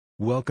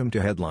Welcome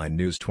to Headline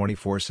News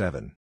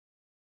 24/7.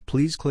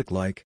 Please click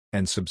like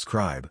and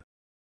subscribe.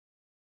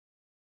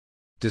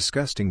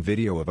 Disgusting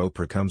video of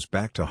Oprah comes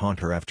back to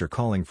haunt her after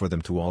calling for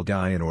them to all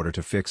die in order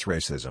to fix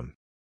racism.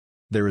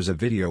 There is a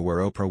video where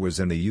Oprah was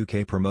in the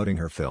UK promoting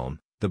her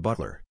film, The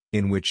Butler,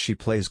 in which she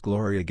plays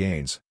Gloria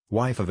Gaynor,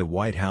 wife of a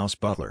White House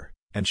butler,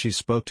 and she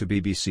spoke to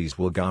BBC's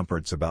Will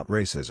Gompertz about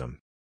racism.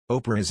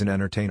 Oprah is an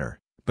entertainer,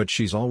 but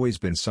she's always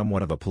been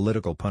somewhat of a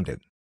political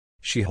pundit.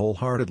 She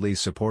wholeheartedly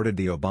supported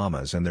the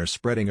Obamas and their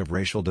spreading of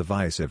racial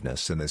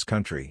divisiveness in this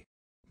country.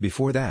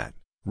 Before that,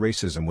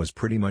 racism was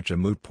pretty much a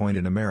moot point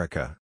in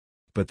America.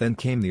 But then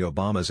came the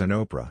Obamas and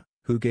Oprah,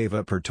 who gave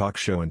up her talk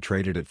show and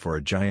traded it for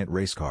a giant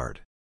race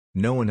card.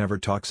 No one ever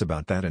talks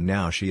about that, and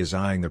now she is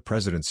eyeing the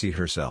presidency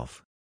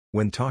herself.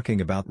 When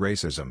talking about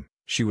racism,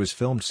 she was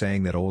filmed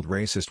saying that old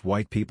racist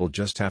white people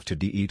just have to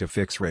DE to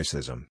fix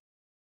racism.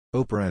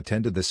 Oprah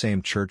attended the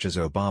same church as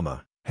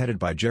Obama, headed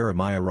by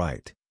Jeremiah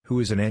Wright, who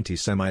is an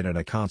anti-Semite and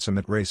a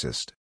consummate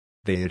racist.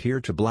 They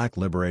adhere to black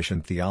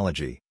liberation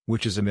theology,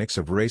 which is a mix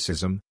of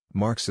racism,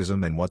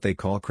 Marxism and what they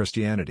call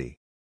Christianity.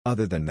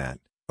 Other than that,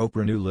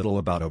 Oprah knew little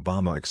about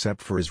Obama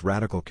except for his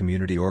radical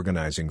community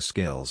organizing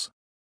skills.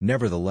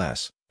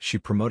 Nevertheless, she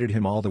promoted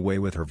him all the way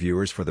with her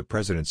viewers for the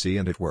presidency,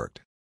 and it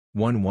worked.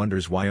 One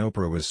wonders why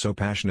Oprah was so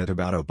passionate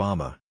about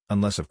Obama,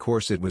 unless of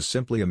course it was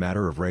simply a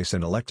matter of race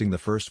and electing the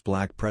first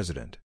black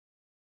president.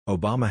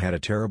 Obama had a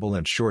terrible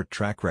and short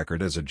track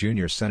record as a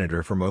junior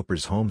senator from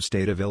Oprah's home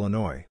state of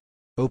Illinois.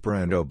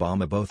 Oprah and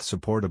Obama both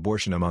support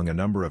abortion among a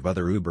number of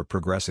other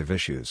uber-progressive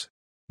issues.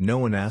 No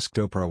one asked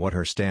Oprah what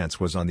her stance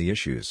was on the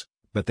issues,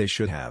 but they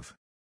should have.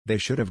 They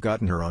should have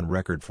gotten her on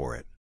record for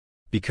it.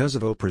 Because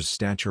of Oprah's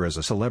stature as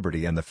a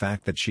celebrity and the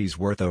fact that she's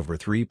worth over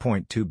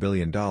 $3.2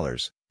 billion,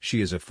 she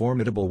is a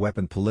formidable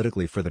weapon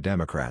politically for the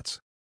Democrats.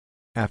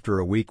 After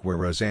a week where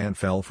Roseanne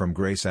fell from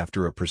grace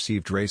after a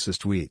perceived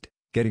racist tweet,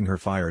 getting her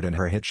fired and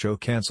her hit show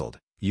cancelled,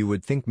 you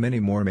would think many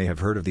more may have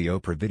heard of the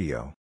Oprah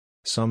video.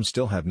 Some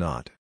still have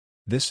not.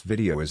 This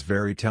video is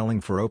very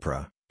telling for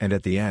Oprah, and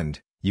at the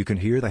end, you can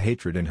hear the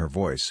hatred in her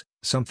voice,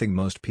 something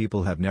most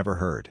people have never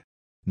heard.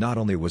 Not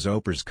only was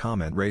Oprah's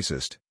comment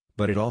racist,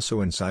 but it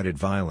also incited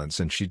violence,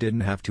 and she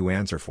didn't have to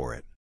answer for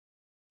it.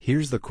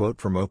 Here's the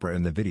quote from Oprah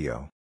in the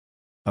video.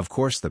 "Of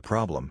course the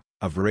problem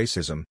of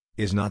racism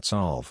is not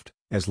solved,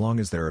 as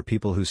long as there are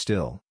people who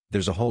still,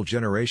 there's a whole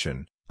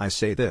generation, I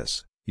say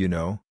this, you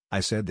know, I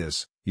said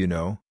this, you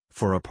know,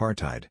 for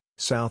apartheid,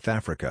 South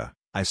Africa,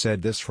 I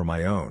said this for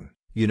my own,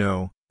 you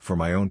know, for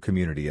my own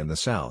community in the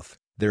South,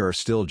 there are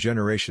still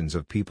generations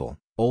of people,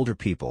 older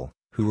people,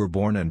 who were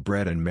born and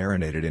bred and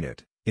marinated in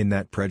it, in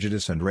that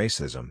prejudice and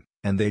racism,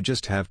 and they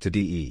just have to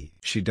DE."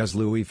 She does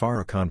Louis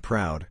Farrakhan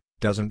proud,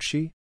 doesn't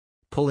she?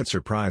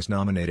 Pulitzer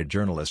Prize-nominated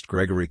journalist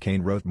Gregory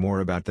Kane wrote more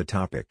about the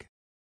topic.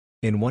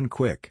 In one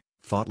quick,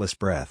 thoughtless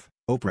breath,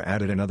 Oprah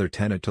added another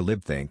tenet to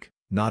LibThink: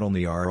 not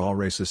only are all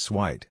racists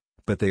white,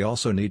 but they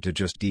also need to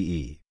just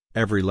DE,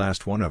 every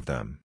last one of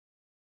them.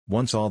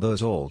 Once all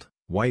those old,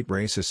 white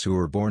racists who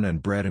were born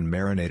and bred and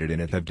marinated in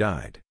it have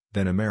died,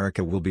 then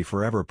America will be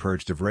forever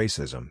purged of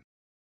racism.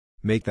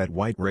 Make that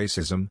white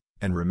racism,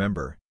 and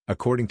remember,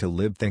 according to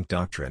LibThink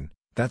doctrine,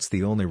 that's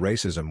the only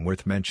racism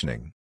worth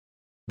mentioning.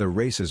 The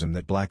racism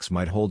that blacks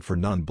might hold for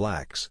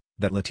non-blacks,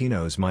 that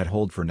Latinos might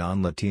hold for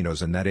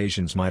non-Latinos, and that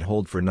Asians might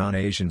hold for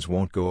non-Asians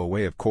won't go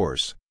away, of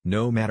course,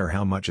 no matter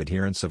how much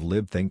adherents of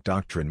LibThink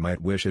doctrine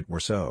might wish it were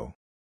so.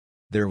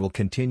 There will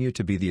continue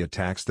to be the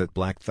attacks that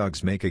black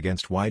thugs make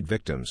against white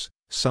victims,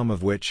 some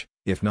of which,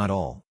 if not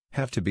all,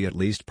 have to be at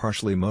least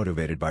partially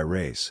motivated by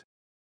race.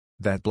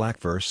 That black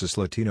versus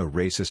Latino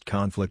racist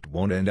conflict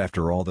won't end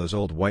after all those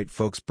old white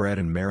folks bred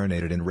and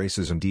marinated in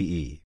racism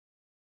DE.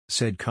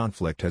 Said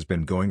conflict has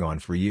been going on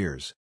for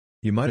years.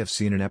 You might have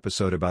seen an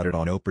episode about it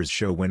on Oprah's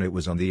show when it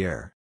was on the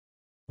air.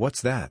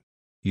 What's that?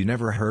 You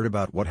never heard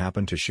about what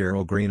happened to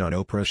Cheryl Green on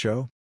Oprah's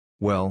show?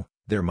 Well,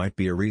 there might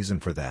be a reason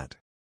for that.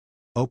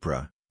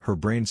 Oprah, her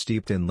brain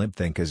steeped in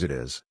LibThink as it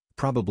is,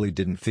 probably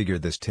didn't figure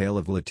this tale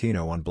of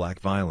Latino on black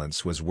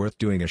violence was worth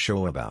doing a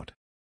show about.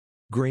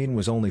 Green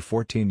was only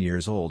 14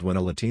 years old when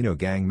a Latino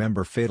gang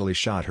member fatally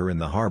shot her in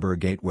the Harbor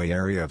Gateway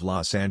area of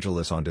Los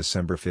Angeles on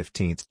December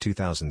 15,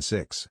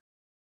 2006.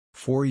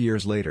 4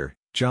 years later,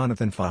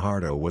 Jonathan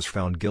Fajardo was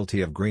found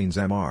guilty of Green's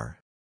MR.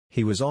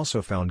 He was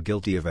also found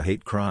guilty of a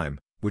hate crime,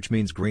 which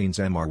means Green's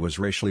MR was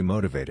racially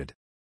motivated.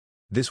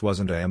 This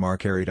wasn't a MR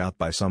carried out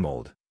by some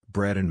old,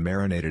 bred and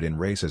marinated in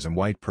racism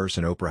white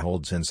person Oprah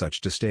holds in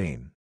such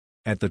disdain.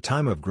 At the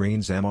time of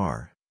Green's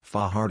MR,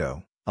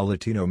 Fajardo, a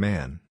Latino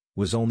man,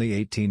 was only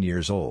 18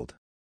 years old.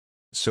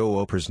 So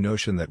Oprah's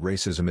notion that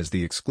racism is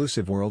the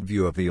exclusive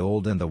worldview of the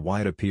old and the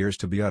white appears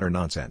to be utter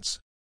nonsense.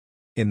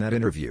 In that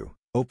interview,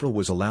 Oprah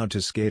was allowed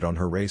to skate on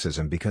her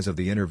racism because of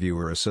the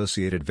interviewer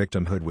associated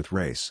victimhood with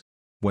race.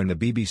 When the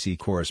BBC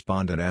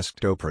correspondent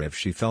asked Oprah if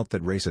she felt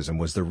that racism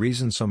was the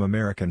reason some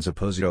Americans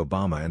opposed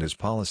Obama and his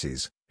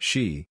policies,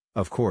 she,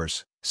 of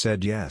course,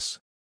 said yes.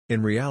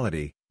 In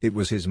reality, it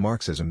was his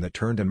Marxism that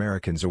turned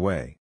Americans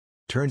away.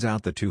 Turns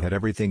out the two had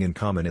everything in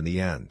common in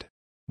the end.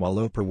 While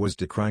Oprah was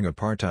decrying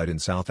apartheid in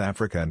South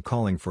Africa and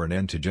calling for an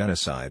end to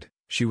genocide,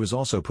 she was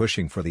also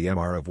pushing for the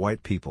MR of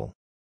white people.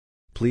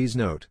 Please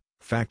note,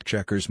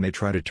 fact-checkers may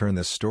try to turn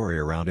this story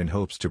around in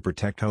hopes to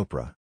protect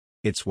Oprah.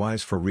 It's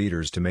wise for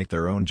readers to make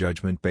their own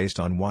judgment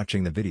based on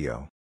watching the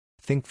video.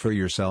 Think for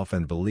yourself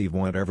and believe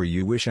whatever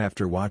you wish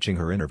after watching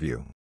her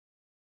interview.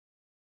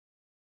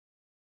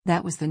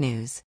 That was the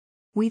news.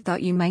 We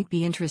thought you might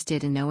be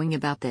interested in knowing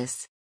about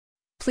this.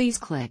 Please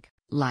click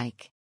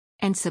like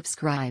and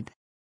subscribe.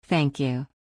 Thank you.